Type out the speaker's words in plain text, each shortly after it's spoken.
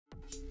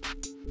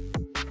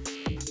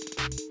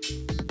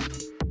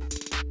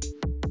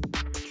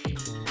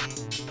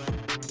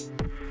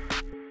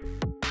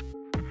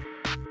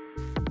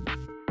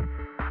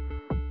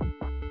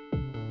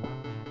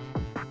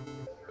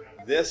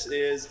This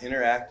is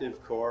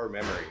interactive core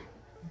memory.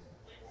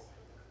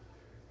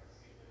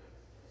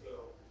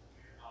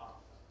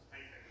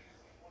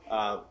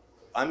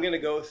 I'm going to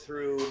go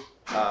through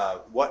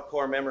what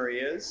core memory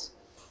is,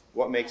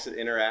 what makes it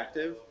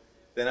interactive.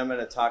 Then I'm going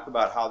to talk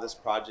about how this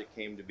project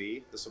came to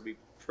be. This will be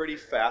pretty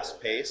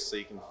fast-paced, so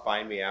you can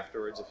find me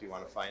afterwards if you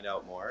want to find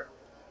out more.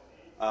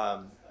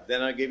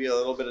 Then I'll give you a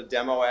little bit of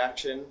demo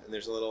action, and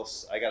there's a little,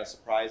 I got a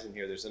surprise in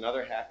here. There's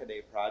another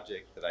Hackaday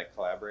project that I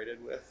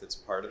collaborated with that's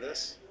part of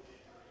this.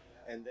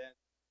 And then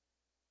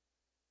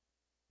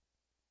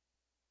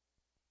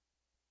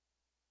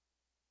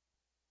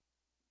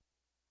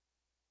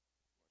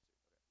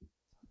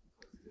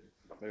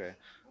okay.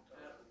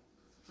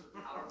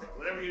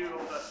 Whatever you do,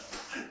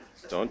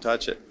 don't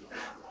touch it.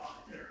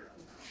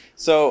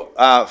 So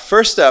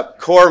first up,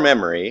 core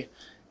memory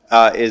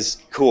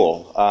is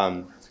cool.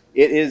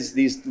 It is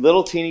these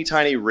little teeny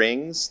tiny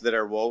rings that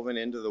are woven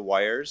into the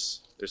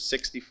wires. There's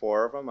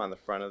 64 of them on the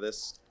front of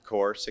this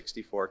Core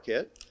 64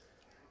 kit.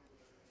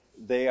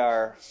 They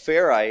are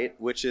ferrite,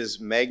 which is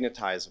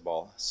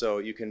magnetizable. So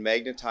you can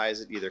magnetize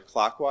it either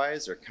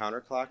clockwise or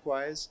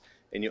counterclockwise,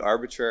 and you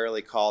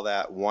arbitrarily call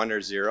that 1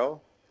 or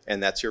 0,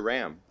 and that's your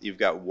RAM. You've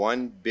got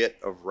 1 bit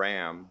of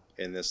RAM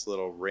in this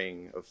little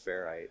ring of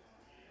ferrite.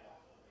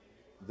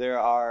 There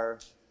are,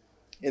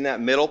 in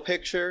that middle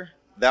picture,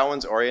 that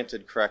one's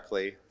oriented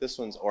correctly. This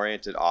one's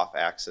oriented off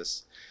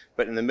axis.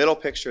 But in the middle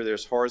picture,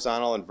 there's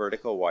horizontal and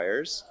vertical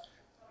wires.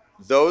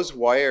 Those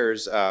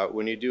wires,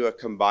 when you do a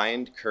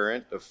combined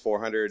current of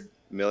 400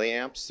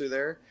 milliamps through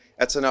there,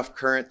 that's enough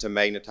current to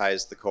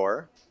magnetize the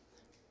core.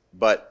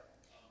 But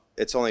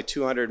it's only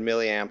 200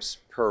 milliamps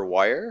per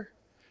wire.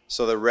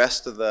 So the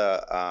rest of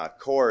the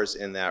cores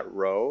in that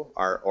row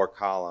or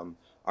column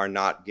are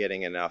not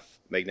getting enough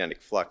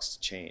magnetic flux to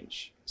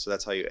change. So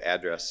that's how you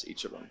address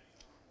each of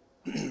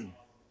them.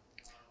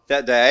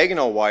 That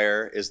diagonal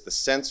wire is the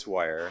sense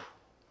wire,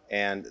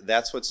 and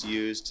that's what's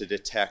used to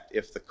detect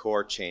if the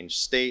core changed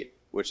state,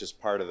 which is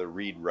part of the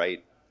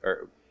read-write,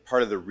 or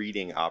part of the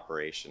reading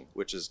operation,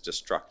 which is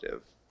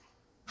destructive.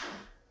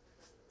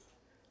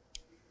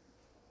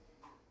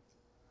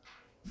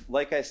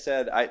 Like I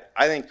said,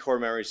 I think core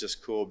memory is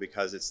just cool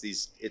because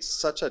it's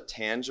such a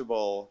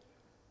tangible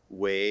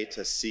way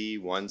to see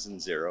ones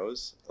and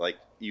zeros. Like,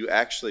 you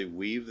actually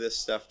weave this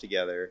stuff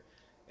together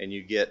and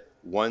you get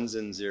ones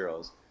and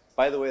zeros.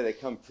 By the way, they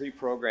come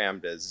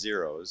pre-programmed as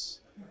zeros,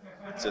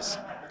 just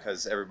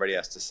because everybody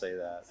has to say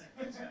that.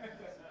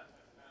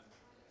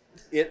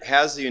 It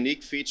has the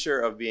unique feature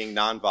of being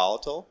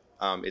non-volatile.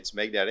 It's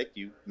magnetic.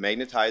 You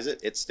magnetize it,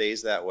 it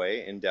stays that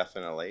way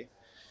indefinitely.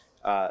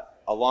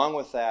 Along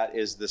with that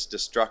is this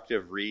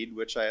destructive read,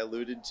 which I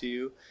alluded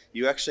to.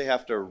 You actually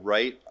have to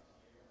write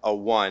a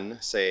 1,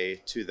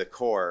 say, to the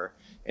core,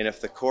 and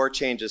if the core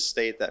changes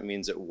state, that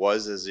means it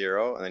was a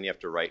 0, and then you have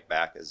to write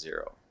back a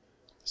 0.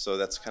 So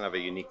that's kind of a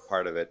unique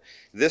part of it.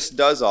 This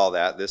does all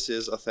that. This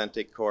is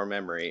authentic core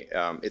memory.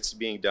 It's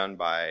being done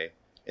by,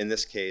 in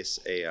this case,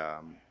 a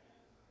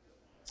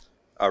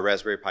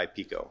Raspberry Pi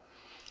Pico.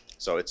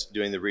 So it's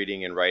doing the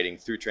reading and writing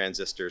through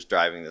transistors,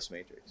 driving this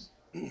matrix.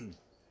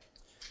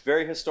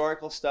 Very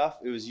historical stuff.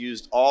 It was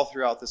used all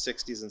throughout the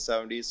 60s and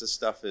 70s. This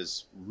stuff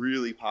is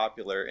really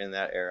popular in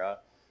that era,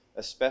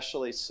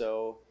 especially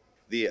so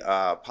the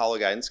Apollo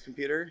guidance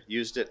computer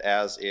used it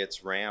as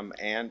its RAM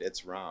and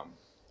its ROM,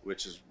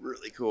 which is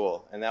really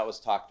cool. And that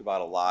was talked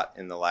about a lot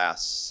in the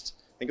last,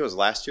 I think it was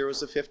last year was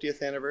the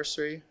 50th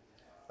anniversary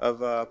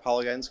of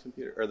Apollo guidance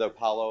computer, or the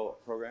Apollo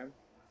program.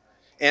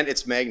 And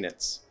it's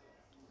magnets.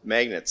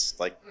 Magnets,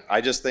 like, I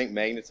just think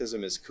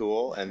magnetism is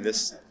cool, and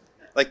this,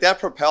 like, that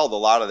propelled a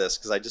lot of this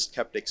because I just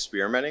kept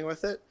experimenting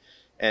with it,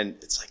 and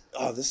it's like,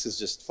 oh, this is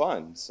just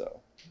fun. So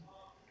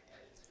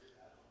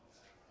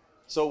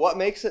what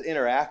makes it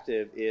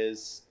interactive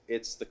is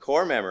it's the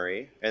core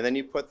memory, and then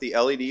you put the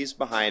LEDs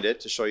behind it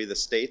to show you the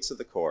states of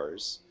the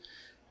cores,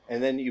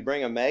 and then you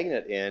bring a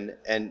magnet in,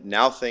 and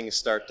now things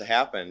start to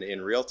happen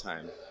in real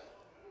time.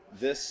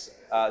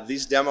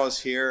 These demos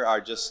here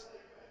are just,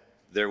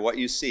 they're what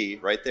you see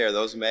right there,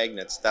 those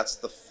magnets. That's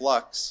the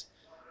flux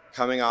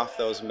coming off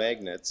those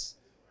magnets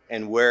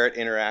and where it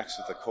interacts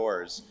with the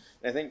cores.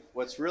 And I think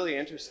what's really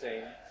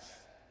interesting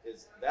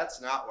is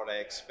that's not what I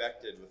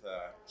expected with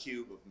a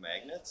cube of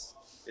magnets,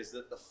 is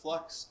that the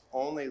flux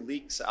only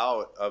leaks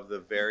out of the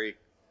very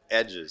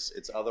edges.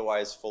 It's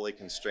otherwise fully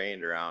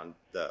constrained around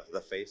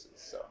the faces.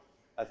 So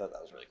I thought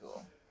that was really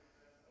cool.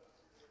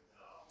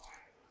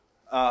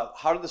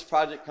 How did this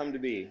project come to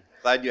be?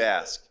 Glad you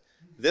asked.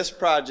 This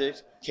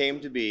project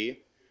came to be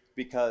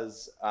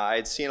because I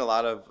had seen a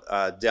lot of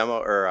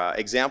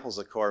examples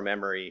of core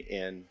memory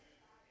in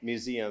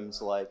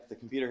museums like the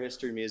Computer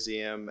History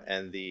Museum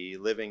and the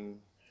Living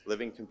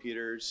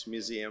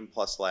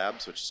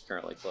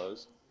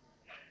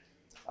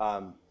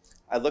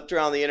I looked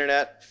around the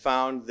internet,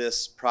 found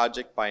this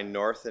project by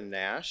North and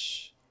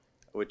Nash,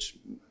 which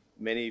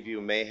many of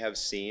you may have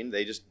seen.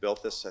 They just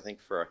built this, I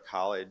think, for a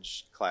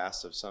college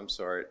class of some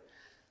sort.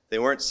 They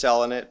weren't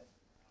selling it.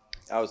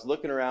 I was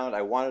looking around.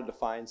 I wanted to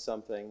find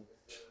something.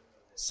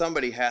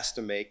 Somebody has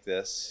to make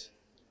this.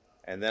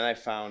 And then I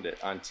found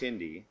it on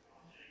Tindy.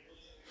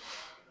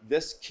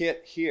 This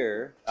kit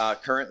here,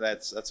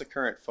 that's a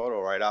current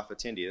photo right off of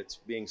Tindy. It's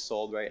being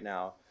sold right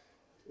now.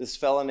 This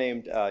fella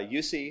named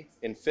Jussi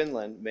in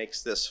Finland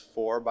makes this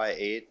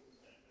 4x8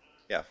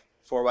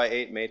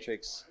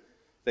 matrix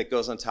that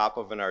goes on top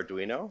of an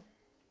Arduino,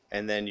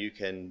 and then you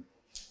can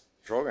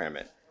program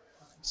it.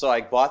 So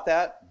I bought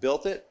that,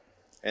 built it,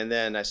 and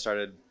then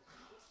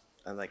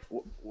I'm like,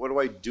 what do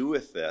I do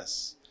with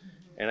this?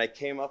 And I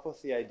came up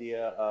with the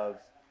idea of,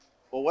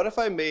 well, what if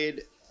I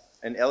made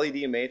an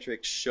LED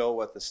matrix show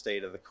what the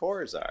state of the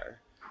cores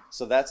are?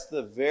 So that's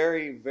the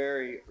very,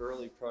 very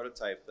early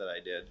prototype that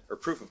I did, or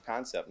proof of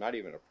concept, not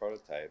even a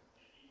prototype.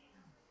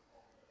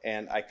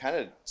 And I kind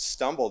of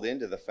stumbled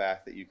into the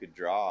fact that you could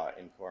draw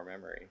in core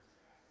memory.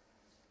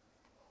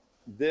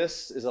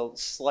 This is a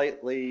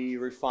slightly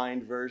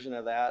refined version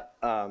of that.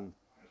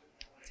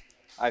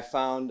 I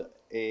found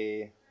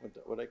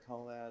what do I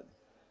call that?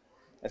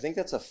 I think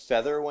that's a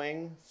feather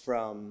wing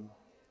from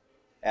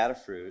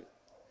Adafruit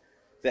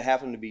that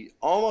happened to be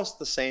almost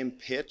the same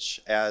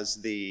pitch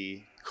as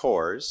the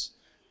cores.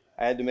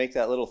 I had to make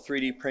that little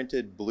 3D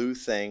printed blue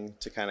thing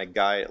to kind of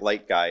guide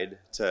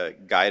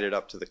it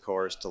up to the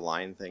cores to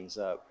line things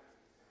up.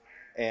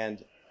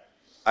 And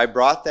I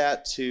brought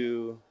that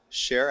to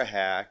Share a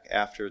Hack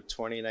after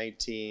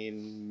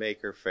 2019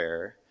 Maker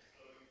Faire,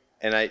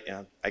 and I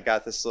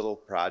got this little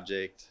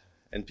project,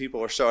 and people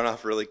were showing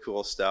off really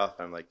cool stuff.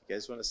 I'm like, you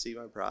guys want to see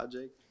my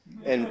project?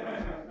 And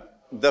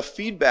the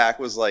feedback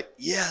was like,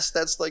 yes,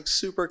 that's like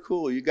super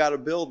cool. You got to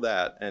build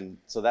that. And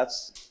so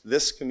that's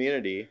this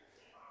community,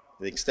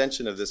 the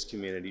extension of this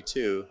community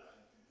too,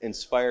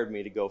 inspired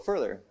me to go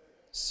further.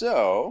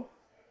 So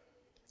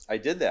I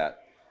did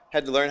that.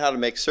 Had to learn how to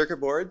make circuit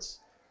boards.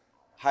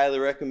 Highly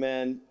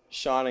recommend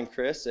Sean and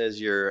Chris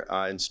as your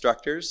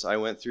instructors. I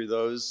went through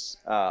those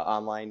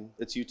online.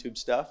 It's YouTube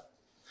stuff.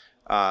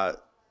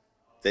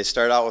 They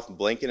start out with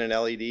blinking an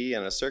LED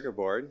and a circuit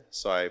board,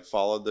 so I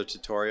followed the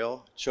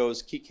tutorial,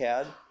 chose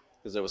KiCad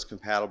because it was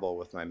compatible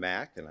with my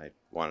Mac and I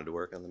wanted to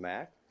work on the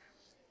Mac,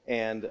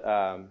 and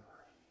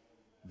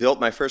built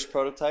my first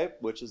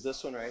prototype, which is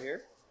this one right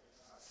here.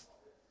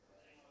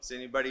 Does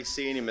anybody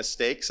see any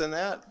mistakes in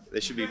that? They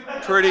should be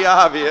pretty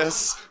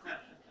obvious.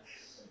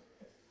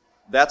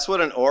 That's what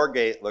an OR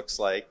gate looks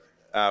like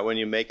when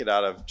you make it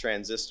out of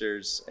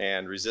transistors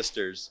and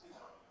resistors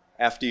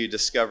after you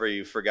discover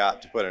you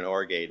forgot to put an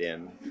OR gate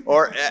in.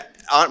 Or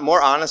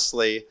more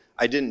honestly,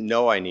 I didn't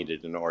know I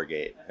needed an OR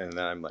gate. And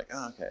then I'm like,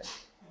 oh, okay.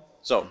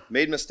 So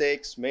made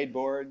mistakes, made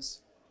boards.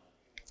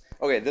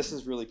 Okay, this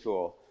is really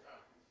cool.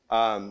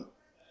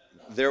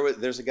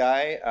 There's a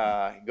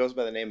guy, he goes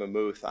by the name of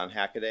Muth on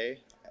Hackaday,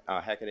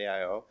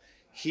 Hackaday.io.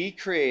 He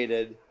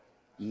created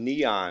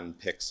neon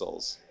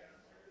pixels.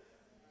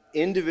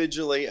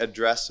 Individually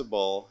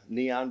addressable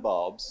neon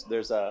bulbs.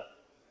 There's a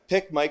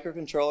PIC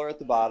microcontroller at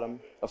the bottom,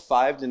 a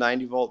 5 to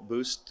 90 volt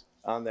boost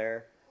on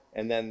there,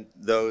 and then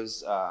those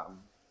the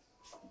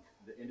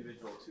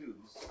individual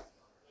tubes.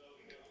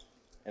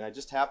 And I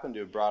just happened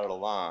to have brought it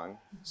along,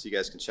 so you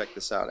guys can check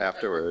this out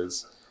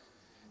afterwards.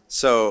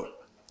 So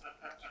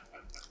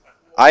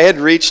I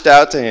had reached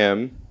out to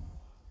him.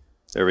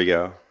 There we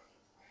go.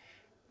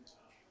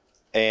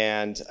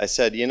 And I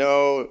said, you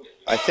know,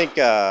 I think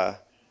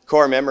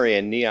core memory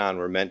and neon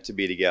were meant to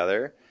be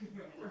together.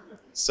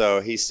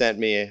 So he sent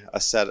me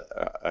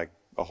a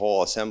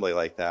whole assembly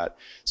like that.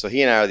 So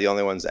he and I are the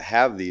only ones that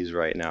have these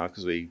right now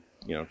because we,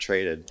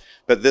 traded.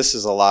 But this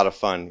is a lot of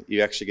fun.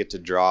 You actually get to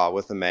draw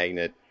with a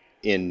magnet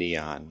in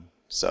neon.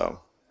 So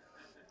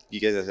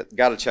you guys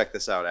got to check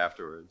this out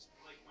afterwards.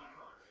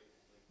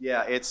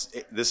 Yeah,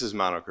 this is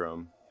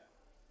monochrome.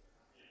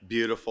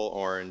 Beautiful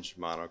orange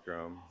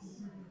monochrome.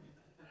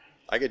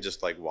 I could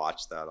just like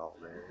watch that all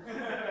day.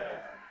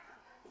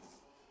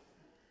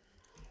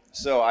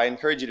 So I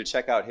encourage you to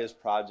check out his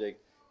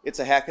project. It's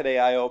a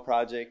Hackaday.io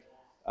project,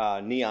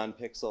 neon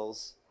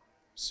pixels,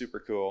 super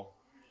cool.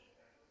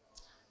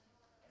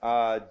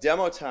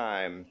 Demo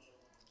time.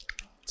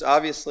 It's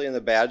obviously in the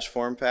badge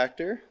form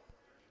factor.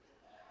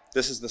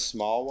 This is the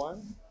small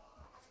one.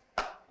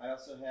 I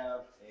also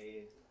have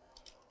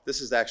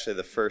this is actually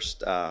the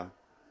first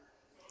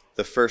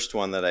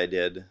one that I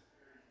did,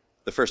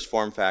 the first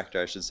form factor,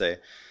 I should say.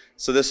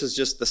 So this is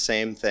just the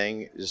same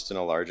thing, just in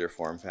a larger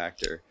form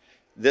factor.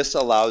 This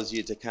allows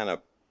you to kind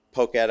of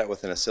poke at it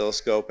with an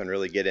oscilloscope and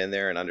really get in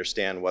there and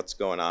understand what's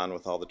going on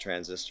with all the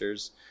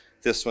transistors.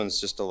 This one's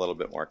just a little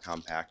bit more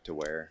compact to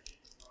wear,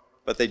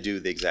 but they do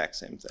the exact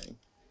same thing.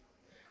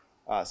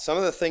 Some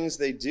of the things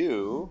they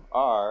do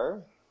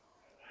are,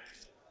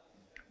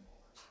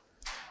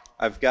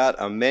 I've got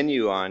a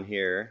menu on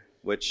here,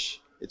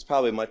 which it's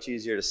probably much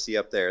easier to see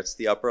up there. It's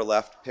the upper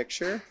left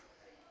picture.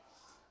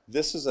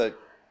 This is a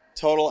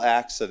Total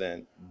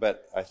accident,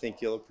 but I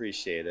think you'll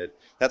appreciate it.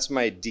 That's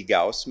my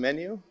degauss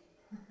menu.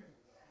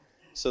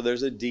 So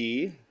there's a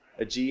D,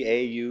 a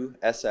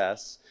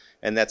Gauss,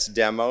 and that's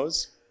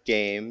demos,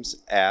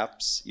 games,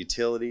 apps,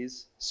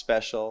 utilities,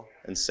 special,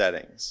 and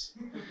settings.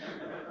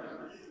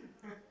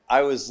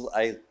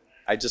 I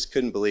just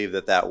couldn't believe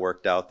that that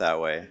worked out that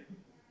way.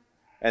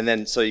 And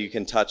then so you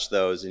can touch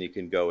those and you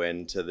can go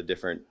into the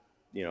different,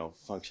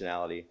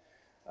 functionality.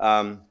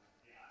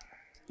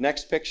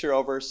 Next picture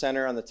over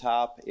center on the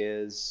top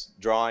is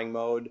drawing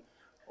mode,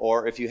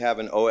 or if you have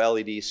an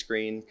OLED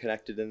screen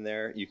connected in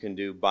there, you can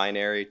do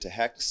binary to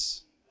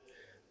hex.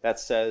 That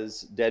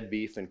says dead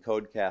beef and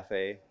code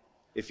cafe.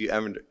 If you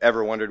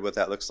ever wondered what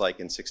that looks like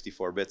in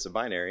 64 bits of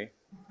binary,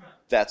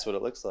 that's what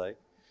it looks like.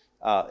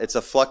 It's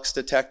a flux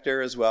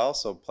detector as well,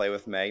 so play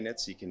with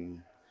magnets. You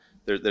can.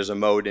 There's a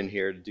mode in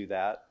here to do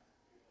that.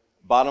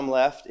 Bottom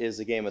left is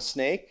a game of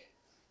Snake.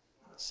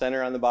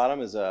 Center on the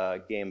bottom is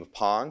a game of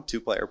Pong,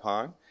 two-player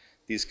Pong.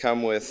 These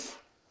come with,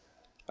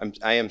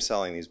 I am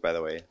selling these, by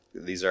the way.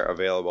 These are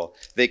available.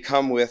 They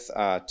come with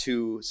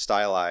two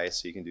styli,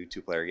 so you can do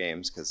two-player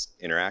games because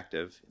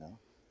interactive.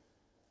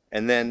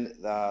 And then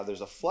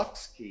there's a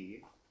flux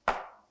key.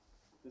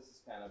 This is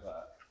kind of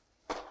a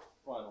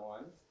fun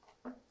one.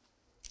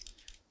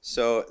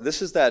 So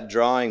this is that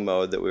drawing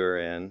mode that we were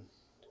in.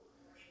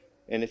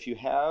 And if you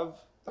have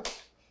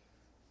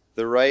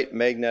the right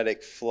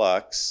magnetic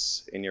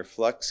flux in your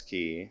flux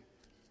key,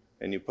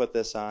 and you put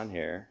this on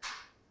here,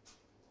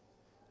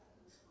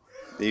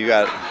 you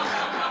got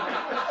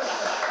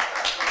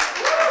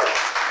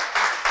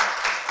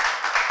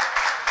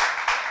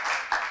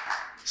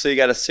so you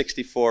got a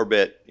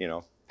 64-bit,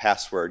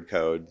 password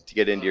code to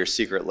get into your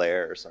secret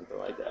lair or something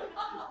like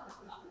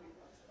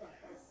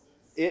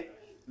that.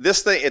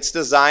 This thing, it's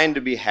designed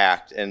to be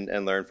hacked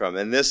and learned from.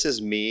 And this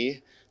is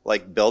me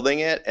like building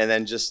it and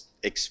then just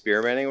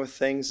experimenting with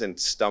things and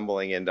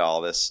stumbling into all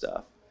this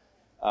stuff.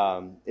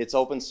 It's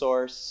open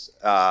source.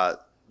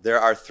 There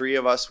are 3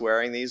 of us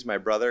wearing these. My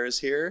brother is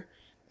here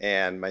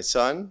and my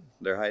son,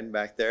 they're hiding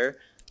back there.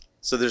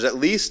 So there's at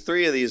least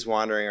 3 of these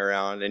wandering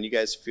around, and you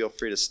guys feel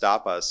free to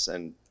stop us.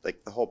 And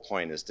like the whole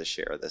point is to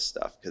share this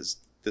stuff because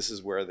this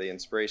is where the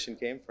inspiration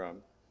came from.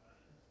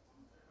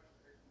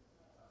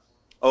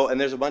 Oh,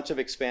 and there's a bunch of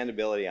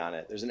expandability on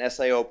it. There's an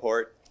SIO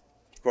port,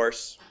 of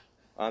course,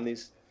 on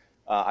these.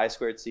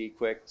 I2C,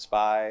 Quick,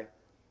 SPI,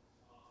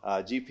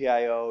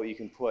 GPIO. You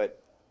can put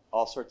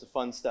all sorts of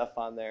fun stuff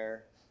on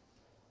there.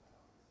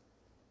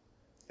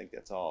 I think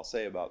that's all I'll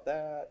say about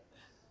that.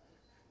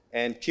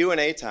 And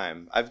Q&A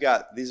time.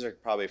 These are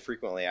probably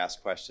frequently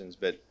asked questions,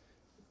 but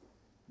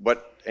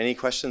any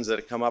questions that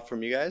have come up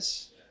from you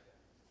guys?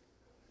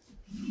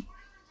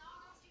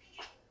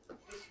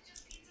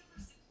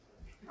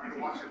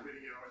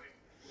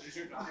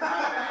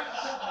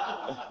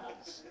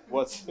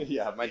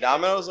 My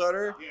Domino's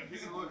order?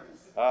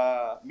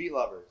 Meat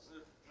lovers.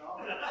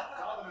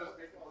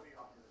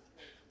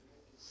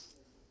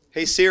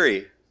 Hey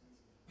Siri.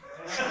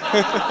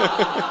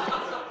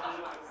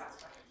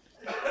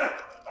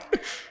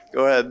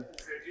 Go ahead.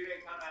 Do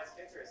they come as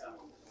kits or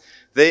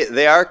something?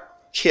 They are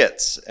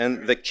kits,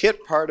 and the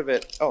kit part of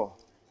it,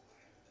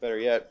 better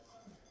yet,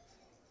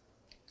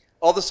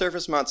 all the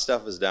surface mount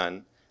stuff is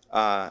done.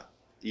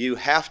 You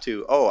have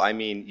to,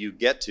 you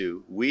get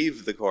to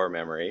weave the core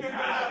memory.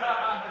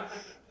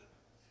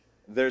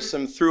 There's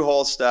some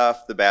through-hole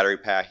stuff, the battery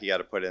pack you got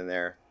to put in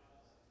there.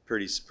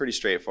 Pretty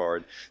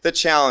straightforward. The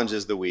challenge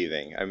is the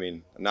weaving.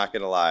 I'm not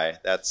going to lie.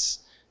 That's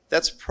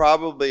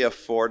probably a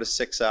 4 to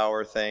 6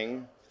 hour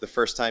thing the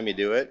first time you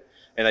do it,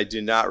 and I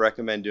do not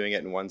recommend doing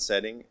it in one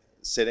sitting.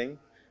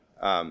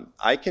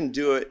 I can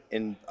do it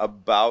in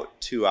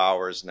about 2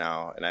 hours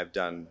now, and I've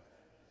done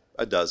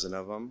a dozen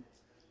of them.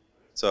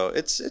 So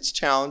it's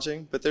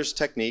challenging, but there's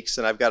techniques,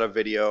 and I've got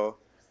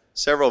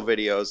several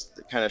videos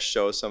that kind of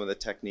show some of the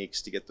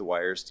techniques to get the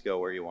wires to go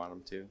where you want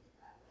them to.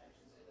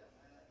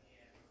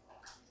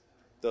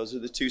 Those are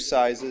the 2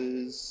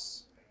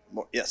 sizes.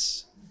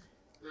 Yes?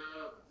 You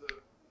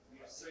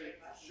say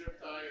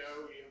shift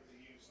I/O, you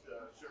used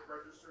shift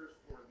registers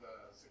for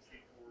the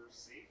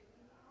 64C?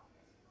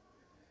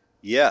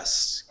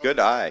 Yes. Good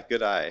eye.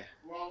 Good eye.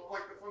 Well,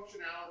 like the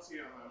functionality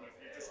on them, if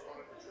you just want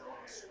to control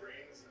the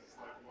screens, is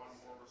like one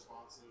more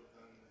responsive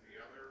than the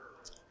other?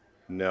 Or?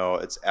 No,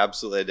 it's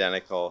absolutely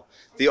identical.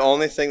 The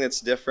only thing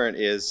that's different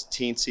is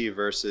teensy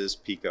versus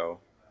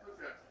pico.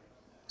 Okay.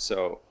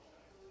 So,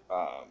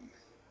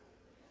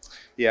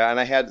 yeah,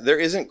 and there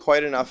isn't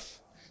quite enough.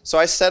 So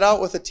I set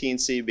out with a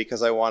teensy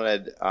because I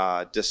wanted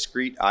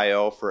discrete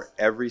I/O for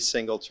every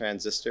single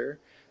transistor.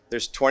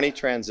 There's 20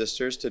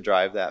 transistors to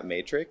drive that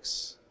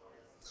matrix.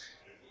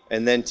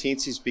 And then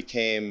teensies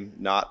became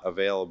not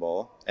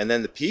available. And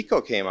then the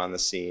pico came on the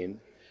scene.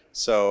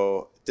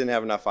 So didn't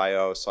have enough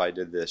I/O, so I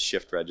did the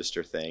shift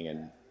register thing,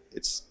 and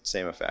it's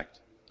same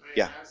effect.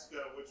 May I ask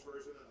which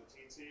version of the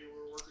teensy you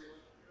were working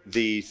with?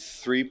 The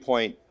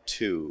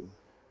 3.2.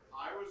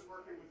 I was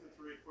working with the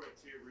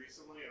 3.2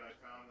 recently, and I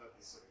found that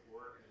the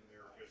support in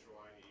their official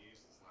IDEs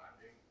is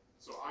lacking.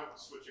 So I'm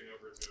switching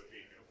over to a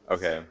pico.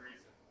 Okay.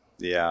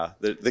 Yeah,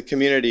 the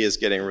community is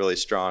getting really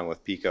strong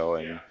with Pico,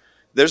 and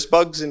there's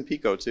bugs in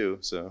Pico too.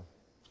 So,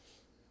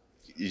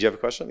 did you have a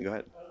question? Go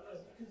ahead. Have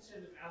you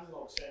considered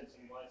analog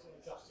sensing by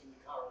adjusting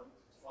the current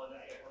to find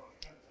out how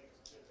much time it takes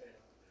to sit there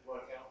to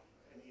work out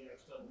any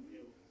external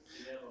field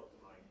in the analog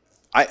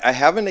domain? I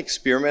haven't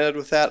experimented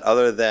with that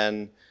other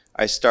than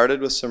I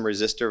started with some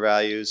resistor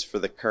values for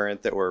the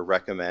current that were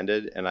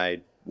recommended, and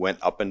I went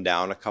up and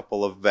down a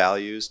couple of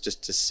values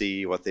just to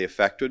see what the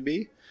effect would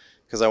be,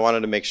 because I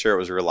wanted to make sure it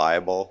was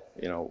reliable,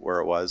 you know, where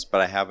it was, but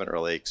I haven't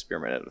really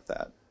experimented with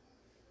that.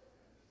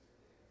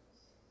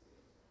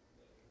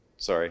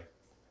 Sorry,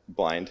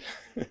 blind.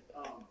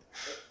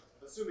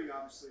 Assuming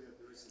obviously that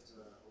there isn't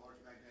a large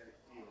magnetic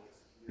field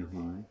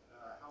nearby,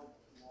 how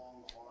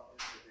long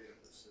is the data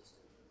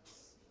persistent?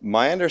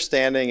 My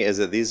understanding is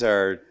that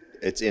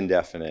it's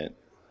indefinite.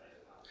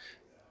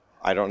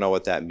 I don't know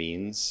what that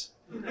means,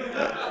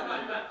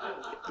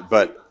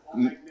 but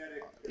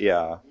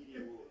yeah.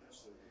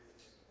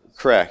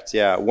 Correct.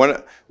 Yeah. One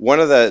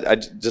of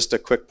the just a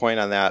quick point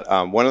on that.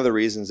 One of the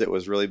reasons it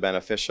was really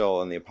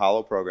beneficial in the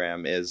Apollo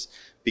program is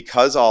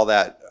because all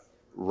that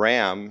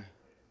RAM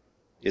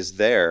is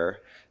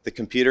there. The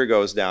computer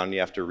goes down. You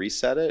have to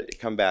reset it.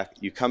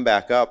 You come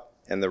back up,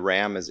 and the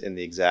RAM is in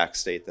the exact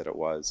state that it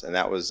was, and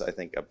that was, I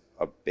think,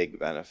 a big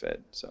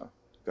benefit. So,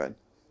 go ahead.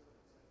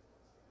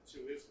 To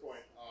his point,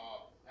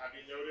 have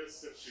you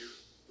noticed, since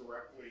you're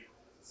directly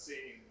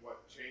seeing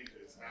what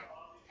changes,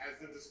 has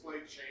the display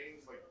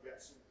changed, like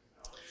bits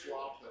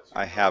swapped?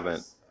 I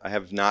haven't. I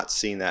have not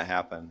seen that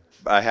happen.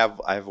 But I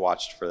have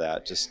watched for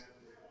that. Just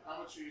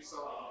how much are you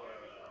selling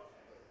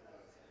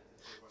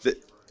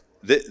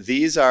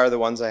these are the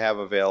ones I have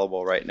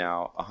available right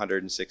now.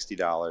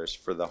 $160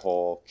 for the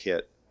whole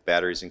kit,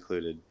 batteries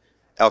included.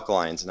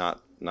 Alkalines,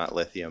 not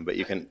lithium, but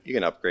you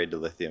can upgrade to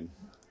lithium.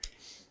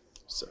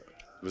 So,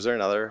 was there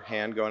another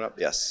hand going up?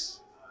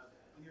 Yes.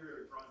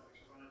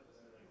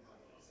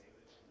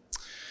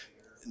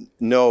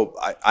 No,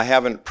 I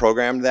haven't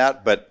programmed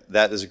that, but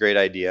that is a great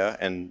idea.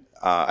 And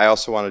I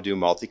also want to do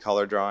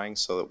multicolor drawing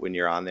so that when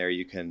you're on there,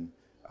 you can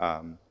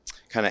kind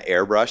of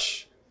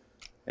airbrush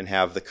and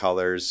have the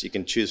colors. You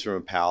can choose from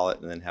a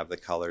palette and then have the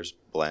colors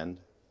blend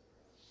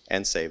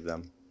and save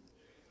them.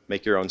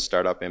 Make your own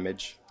startup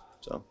image.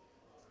 So,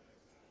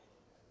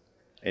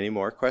 any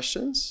more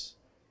questions?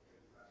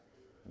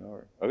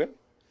 Okay.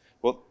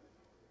 Well,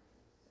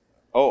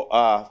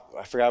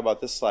 I forgot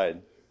about this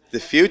slide. The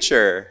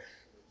future.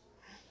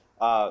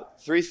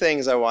 3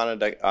 things I wanted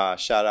to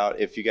shout out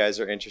if you guys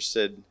are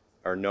interested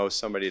or know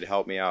somebody to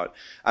help me out.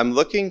 I'm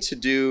looking to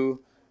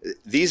do,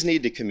 these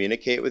need to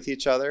communicate with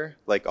each other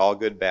like all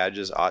good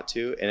badges ought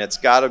to, and it's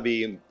got to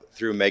be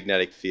through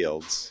magnetic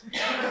fields.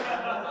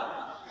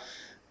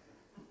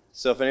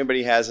 So if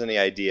anybody has any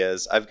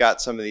ideas, I've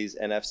got some of these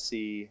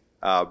NFC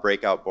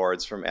breakout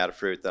boards from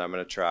Adafruit that I'm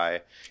going to try.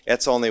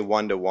 It's only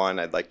 1-to-1.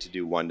 I'd like to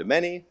do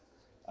 1-to-many.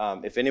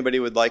 If anybody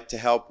would like to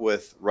help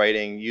with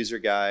writing user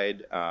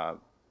guide,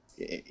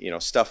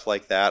 stuff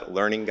like that,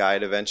 learning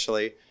guide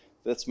eventually.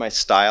 That's my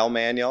style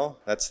manual.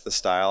 That's the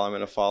style I'm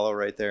going to follow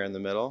right there in the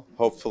middle.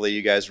 Hopefully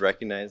you guys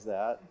recognize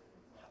that.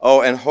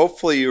 Oh, and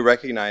hopefully you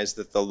recognize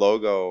that the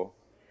logo,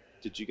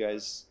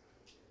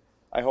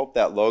 I hope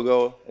that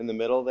logo in the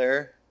middle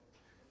there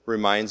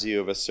reminds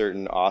you of a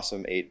certain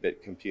awesome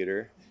 8-bit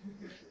computer.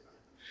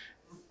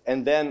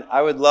 And then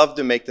I would love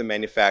to make the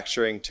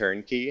manufacturing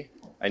turnkey.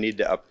 I need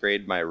to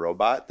upgrade my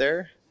robot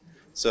there.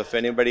 So if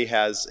anybody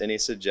has any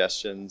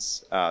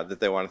suggestions that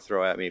they want to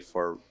throw at me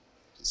for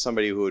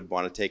somebody who would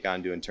want to take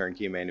on doing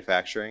turnkey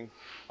manufacturing,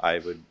 I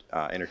would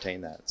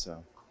entertain that.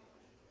 So.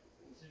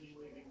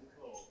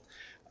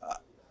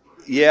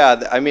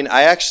 Yeah, I mean,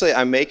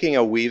 I'm making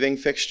a weaving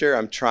fixture.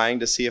 I'm trying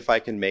to see if I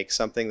can make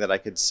something that I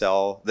could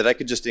sell, that I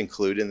could just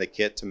include in the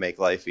kit to make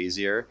life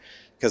easier,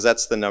 because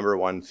that's the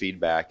 #1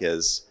 feedback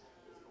is,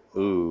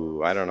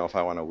 ooh, I don't know if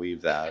I want to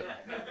weave that.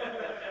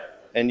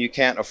 And you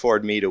can't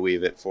afford me to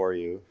weave it for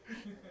you.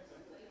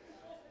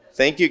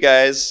 Thank you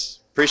guys.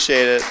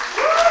 Appreciate it.